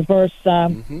 And the verse,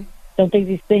 don't think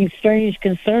these things strange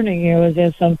concerning you as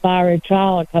if some fiery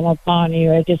trial will come upon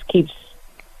you. It just keeps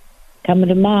coming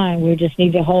to mind. We just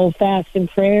need to hold fast in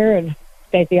prayer and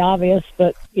state the obvious,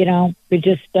 but, we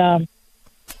just,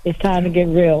 it's time to get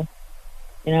real,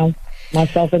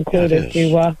 myself included,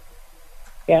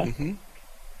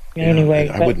 Anyway.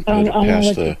 I wouldn't put it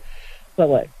past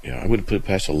I wouldn't put it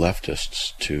past the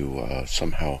leftists to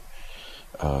somehow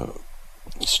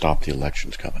stop the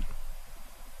elections coming.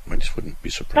 I just wouldn't be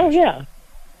surprised. Oh, yeah.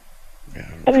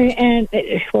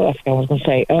 What else I was going to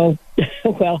say? Oh,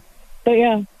 well, but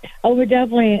yeah. Oh, we're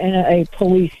definitely in a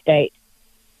police state.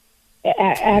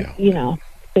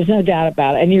 There's no doubt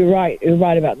about it. And you're right. You're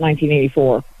right about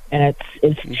 1984, and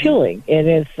it's chilling. It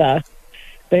is, but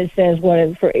it says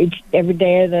for every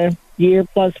day of the year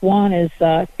plus one is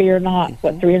fear not.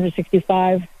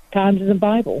 365 times in the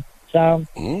Bible. So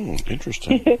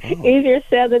interesting. Easier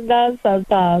said than done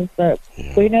sometimes, but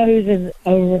we know who's in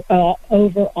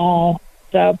overall.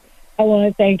 So I want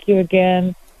to thank you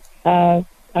again. I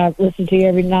listen to you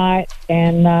every night,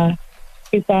 and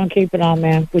keep on keeping on,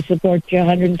 man. We support you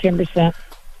 110%.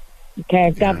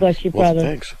 Okay, God bless you, brother.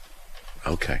 Thanks.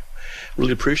 Okay,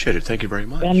 really appreciate it. Thank you very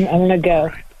much. I'm going to go.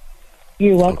 Right.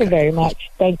 You're welcome very much.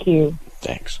 Thank you.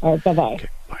 Thanks. All right, bye-bye. Okay,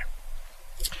 bye.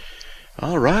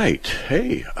 All right.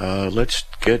 Hey, let's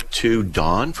get to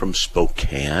Dawn from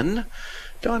Spokane.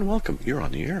 Dawn, welcome. You're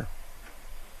on the air.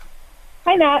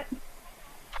 Hi, Matt.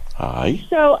 Hi.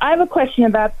 So I have a question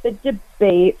about the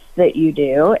debates that you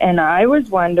do, and I was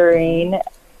wondering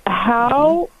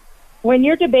how, when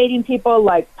you're debating people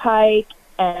like Pike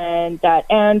and that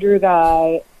Andrew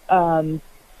guy,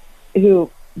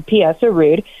 who, P.S. are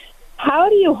rude, how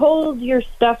do you hold your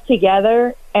stuff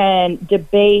together and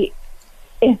debate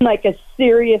in like a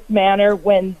serious manner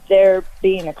when they're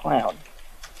being a clown?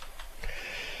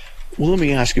 Well, let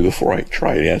me ask you, before I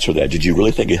try to answer that, did you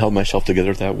really think I held myself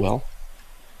together that well?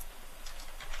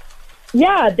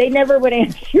 Yeah, they never would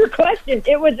answer your questions.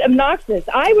 It was obnoxious.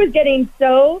 I was getting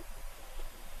so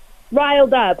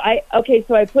riled up.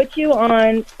 So I put you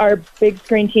on our big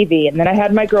screen TV, and then I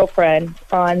had my girlfriend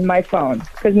on my phone,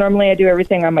 because normally I do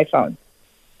everything on my phone.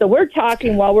 So we're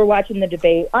talking while we're watching the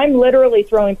debate. I'm literally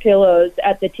throwing pillows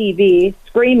at the TV,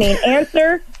 screaming,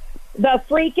 answer the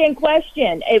freaking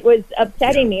question. It was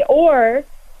upsetting me. Or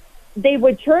they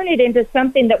would turn it into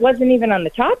something that wasn't even on the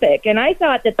topic. And I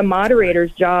thought that the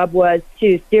moderator's job was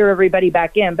to steer everybody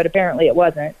back in, but apparently it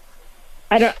wasn't.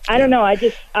 I don't know.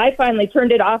 I finally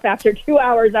turned it off after 2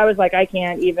 hours. I was like, I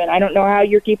don't know how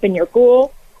you're keeping your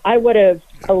cool. I would have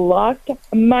lost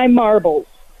my marbles.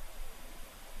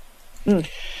 Sorry,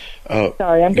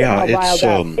 I'm getting all riled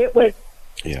up. It was.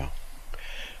 Yeah.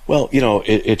 Well,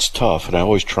 it's tough, and I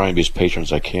always try and be as patient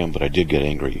as I can, but I did get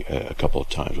angry a couple of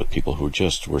times with people who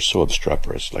were so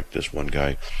obstreperous, like this one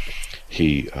guy.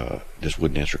 He just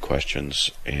wouldn't answer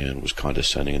questions and was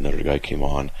condescending. Another guy came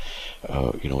on,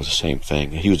 it was the same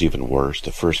thing. He was even worse.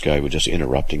 The first guy was just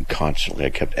interrupting constantly. I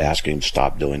kept asking him to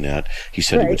stop doing that. He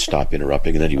said he would stop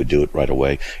interrupting, and then he would do it right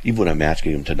away. Even when I'm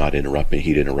asking him to not interrupt me,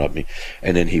 he'd interrupt me.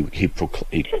 And then he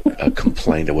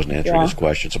complained I wasn't answering his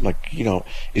questions. I'm like,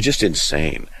 it's just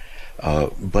insane.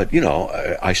 But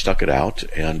I stuck it out,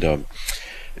 and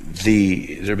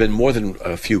there have been more than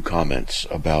a few comments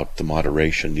about the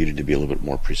moderation needed to be a little bit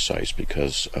more precise,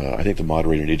 because I think the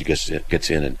moderator needs to gets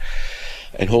in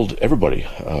and hold everybody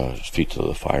feet to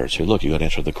the fire and say, look, you got to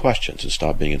answer the questions and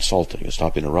stop being insulting and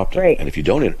stop interrupting. Right. And if you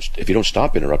don't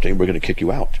stop interrupting, we're going to kick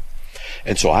you out.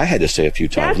 And so I had to say a few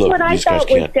times, look, what these guys can't. That's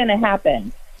what I thought was going to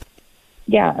happen.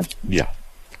 Yeah. Yeah.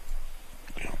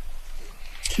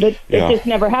 But it just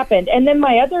never happened. And then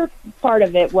my other part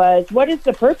of it was, what is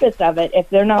the purpose of it if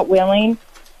they're not willing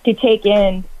to take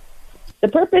in? The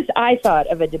purpose, I thought,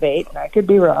 of a debate, and I could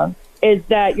be wrong, is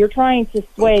that you're trying to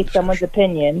sway someone's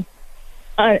opinion,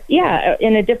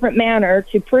 in a different manner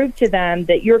to prove to them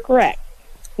that you're correct.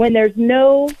 When there's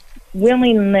no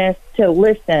willingness to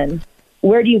listen,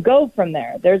 where do you go from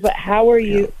there? How are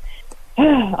you?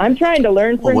 I'm trying to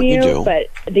learn from you, but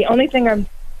the only thing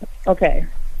okay.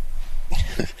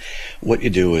 what you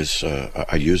do is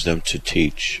I use them to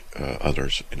teach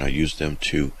others, and I use them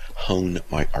to hone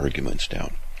my arguments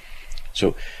down.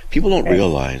 So people don't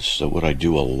realize that what I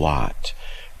do a lot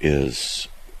is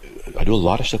I do a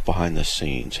lot of stuff behind the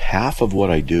scenes. Half of what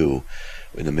I do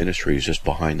in the ministry is just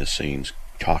behind the scenes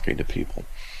talking to people.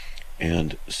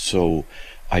 And so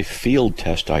I field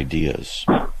test ideas,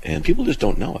 and people just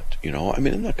don't know it. I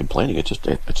mean, I'm not complaining. It's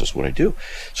just what I do.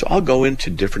 So I'll go into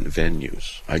different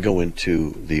venues. I go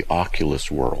into the Oculus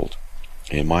world,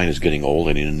 and mine is getting old.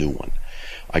 I need a new one.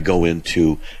 I go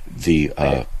into the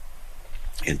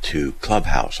into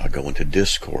Clubhouse. I go into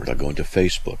Discord. I go into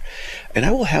Facebook, and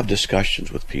I will have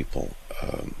discussions with people.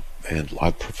 And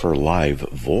I prefer live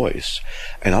voice,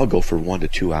 and I'll go for 1 to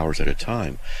 2 hours at a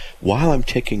time while I'm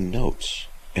taking notes.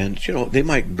 And, they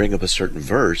might bring up a certain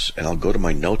verse, and I'll go to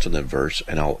my notes on that verse,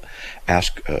 and I'll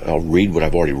read what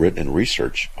I've already written and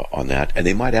research on that, and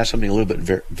they might ask something a little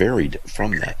bit varied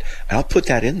from that, and I'll put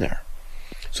that in there.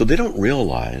 So they don't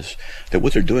realize that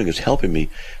what they're doing is helping me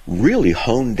really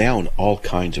hone down all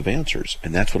kinds of answers,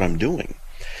 and that's what I'm doing.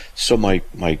 So my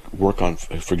work on,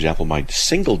 for example, my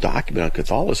single document on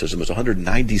Catholicism is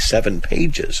 197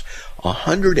 pages.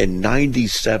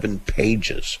 197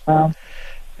 pages. Wow.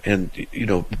 And,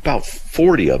 about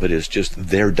 40 of it is just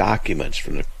their documents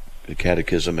from the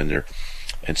catechism and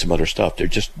some other stuff. They're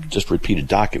just repeated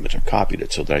documents. I've copied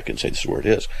it so that I can say this is where it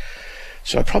is.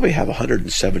 So I probably have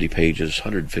 170 pages,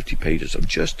 150 pages of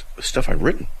just stuff I've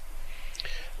written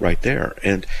right there.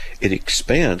 And it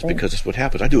expands because that's what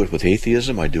happens. I do it with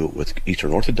atheism. I do it with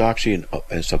Eastern Orthodoxy and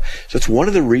stuff. So it's one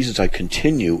of the reasons I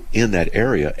continue in that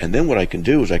area. And then what I can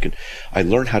do is I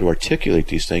learn how to articulate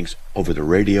these things over the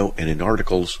radio, and in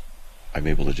articles I'm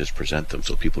able to just present them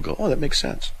so people go, oh, that makes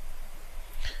sense.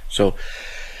 So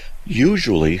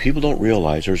usually people don't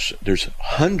realize there's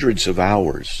hundreds of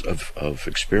hours of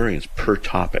experience per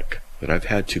topic that I've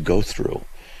had to go through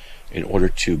in order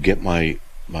to get my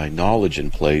knowledge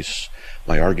in place,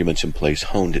 my arguments in place,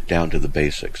 honed it down to the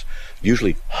basics.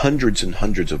 Usually hundreds and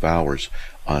hundreds of hours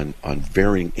on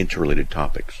varying interrelated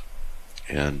topics.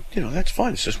 And, that's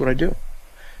fine. It's just what I do.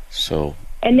 So.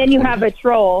 And then you have a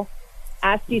troll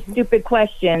ask you stupid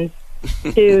questions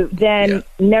to then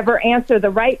never answer the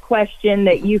right question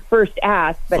that you first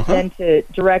asked, but then to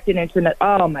direct it into an,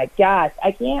 oh my gosh,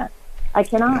 I cannot.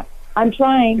 I'm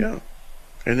trying. Yeah.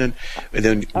 And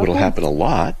then what'll happen a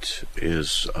lot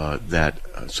is that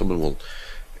someone will,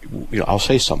 I'll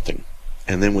say something,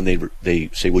 and then when they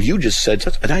say, well, you just said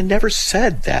such, and I never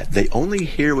said that. They only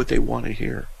hear what they want to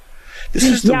hear. This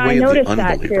is the way of the unbeliever. Yeah,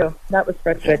 I noticed that too. That was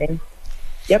frustrating.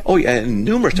 Yep. Oh, yeah, and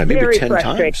numerous times, maybe 10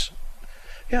 times.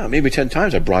 Yeah, maybe 10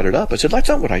 times I brought it up. I said, that's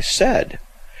not what I said.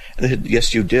 And they said,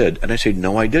 yes, you did. And I said,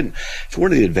 no, I didn't. It's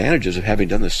one of the advantages of having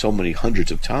done this so many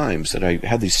hundreds of times that I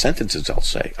have these sentences I'll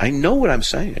say. I know what I'm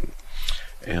saying.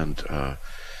 And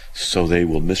so they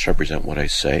will misrepresent what I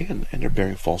say, and they're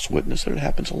bearing false witness, and it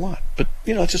happens a lot. But,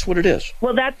 it's just what it is.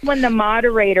 Well, that's when the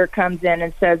moderator comes in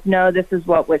and says, no, this is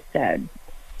what was said.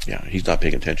 Yeah, he's not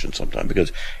paying attention sometimes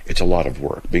because it's a lot of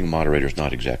work. Being a moderator is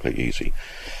not exactly easy.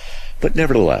 But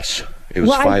nevertheless, it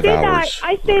was 5 hours.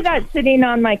 I say that sitting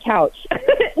on my couch,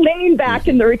 leaning back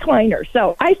in the recliner.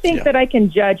 So I think that I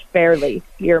can judge fairly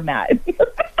here, Matt.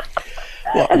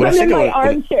 Well, I'm in my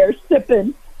armchair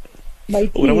sipping my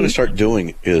tea. What I want to start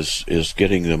doing is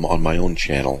getting them on my own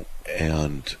channel,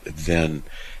 and then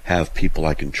have people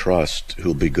I can trust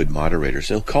who'll be good moderators.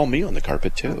 They'll call me on the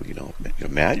carpet too.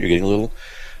 Matt, you're getting a little,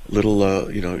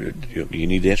 you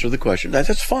need to answer the question.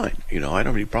 That's fine. I don't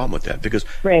have any problem with that because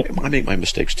I make my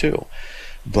mistakes too.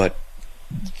 But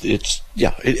it's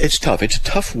tough. It's a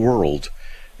tough world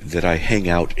that I hang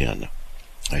out in.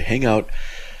 I hang out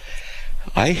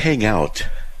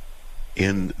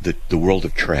in the world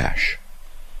of trash.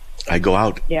 I go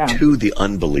out to the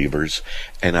unbelievers,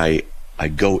 and I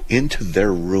go into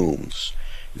their rooms,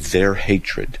 their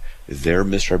hatred, their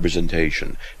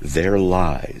misrepresentation, their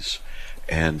lies,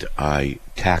 and I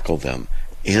tackle them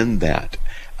in that.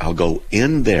 I'll go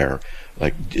in there,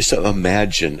 like, just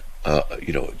imagine,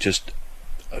 just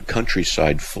a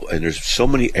countryside full, and there's so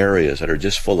many areas that are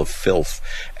just full of filth,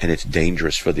 and it's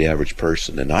dangerous for the average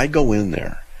person. And I go in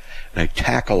there, and I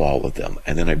tackle all of them,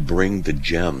 and then I bring the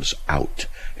gems out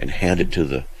and hand it to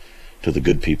the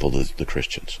good people, the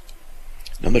Christians.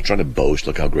 And I'm not trying to boast,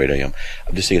 look how great I am.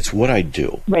 I'm just saying it's what I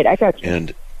do. Right, I got you.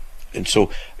 And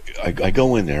so I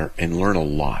go in there and learn a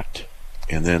lot,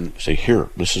 and then say, here,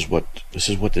 this is what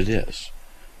it is.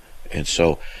 And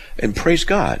so, and praise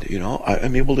God,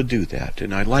 I'm able to do that,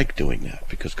 and I like doing that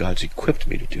because God's equipped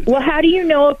me to do that. Well, how do you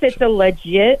know if it's a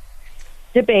legit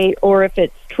debate or if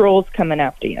it's trolls coming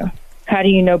after you? How do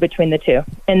you know between the two?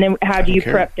 And then how do you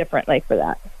prep differently for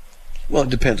that? Well, it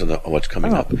depends on what's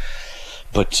coming up.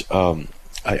 But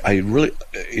I really,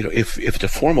 if it's a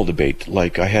formal debate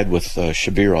like I had with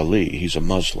Shabir Ali, he's a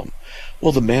Muslim.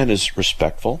 Well, the man is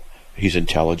respectful, he's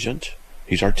intelligent,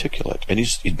 he's articulate, and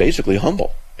he's basically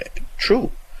humble.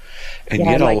 True. And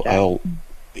yet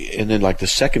and then like the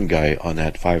second guy on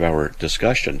that 5-hour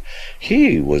discussion,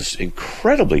 he was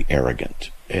incredibly arrogant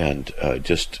and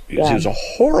he was a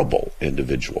horrible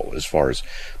individual as far as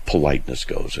politeness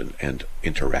goes and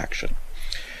interaction.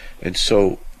 And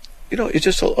so, it's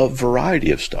just a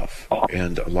variety of stuff.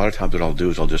 And a lot of times what I'll do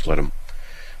is I'll just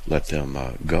let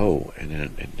them go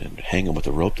and then hang them with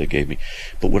the rope they gave me.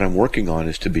 But what I'm working on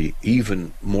is to be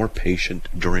even more patient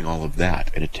during all of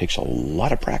that. And it takes a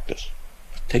lot of practice.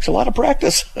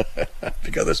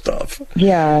 Because it's tough.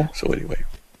 Yeah. So anyway.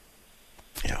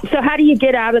 Yeah. So how do you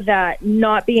get out of that,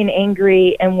 not being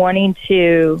angry and wanting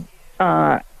to,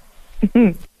 I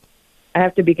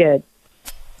have to be good.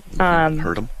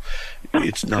 Hurt them?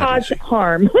 It's not cause easy.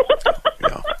 Harm.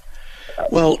 Yeah.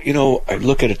 Well, I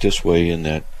look at it this way in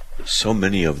that so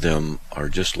many of them are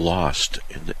just lost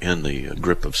in the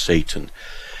grip of Satan.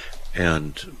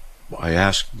 And I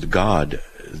ask God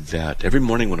that every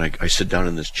morning when I sit down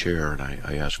in this chair and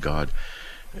I ask God,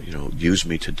 use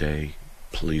me today.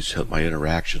 Please help my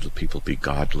interactions with people be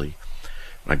godly.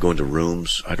 When I go into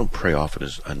rooms, I don't pray often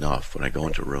enough. When I go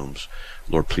into rooms,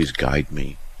 Lord, please guide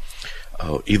me.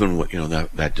 Even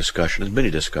that discussion, there's many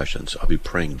discussions, I'll be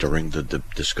praying during the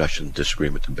discussion,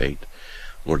 disagreement, debate.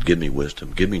 Lord, give me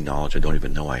wisdom, give me knowledge I don't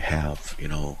even know I have,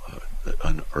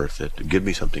 unearth it, give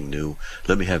me something new,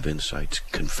 let me have insights,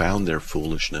 confound their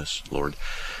foolishness, Lord,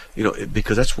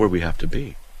 because that's where we have to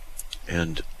be.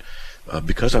 And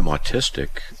because I'm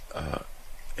autistic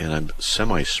and I'm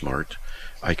semi-smart,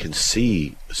 I can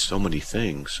see so many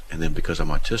things, and then because I'm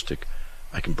autistic,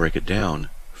 I can break it down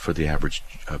for the average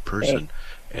person,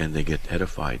 and they get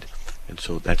edified. And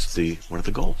so that's one of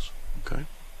the goals.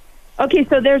 Okay,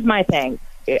 so there's my thing.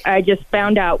 I just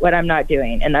found out what I'm not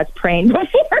doing, and that's praying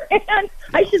beforehand.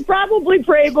 I should probably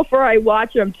pray before I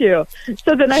watch them, too,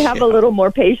 so then I have a little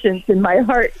more patience in my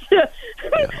heart to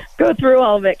go through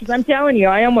all of it. Because I'm telling you,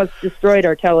 I almost destroyed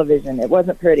our television. It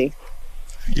wasn't pretty.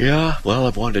 Yeah, well,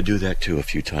 I've wanted to do that, too, a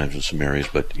few times in some areas.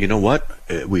 But you know what?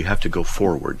 We have to go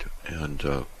forward,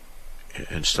 and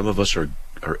some of us are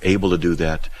able to do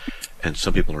that, and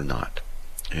some people are not.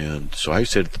 And so I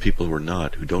said to the people who are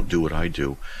not, who don't do what I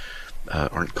do,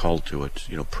 aren't called to it,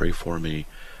 pray for me,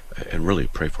 and really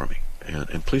pray for me.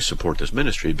 And please support this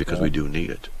ministry because we do need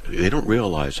it. They don't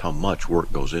realize how much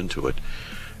work goes into it.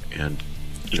 And,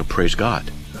 praise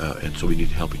God. And so we need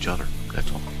to help each other.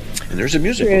 That's all. And there's the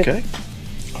music, okay?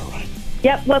 All right.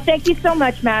 Yep. Well, thank you so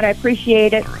much, Matt. I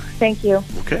appreciate it. All right. Thank you.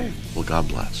 Okay. Well, God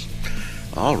bless.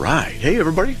 All right. Hey,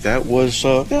 everybody. That was,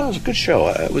 it was a good show.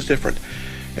 It was different.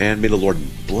 And may the Lord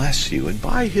bless you. And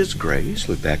by His grace,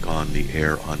 we'll be back on the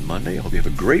air on Monday. I hope you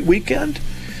have a great weekend.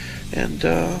 And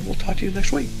we'll talk to you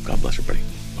next week. God bless everybody.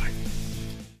 Bye.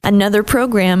 Another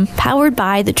program powered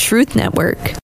by the Truth Network.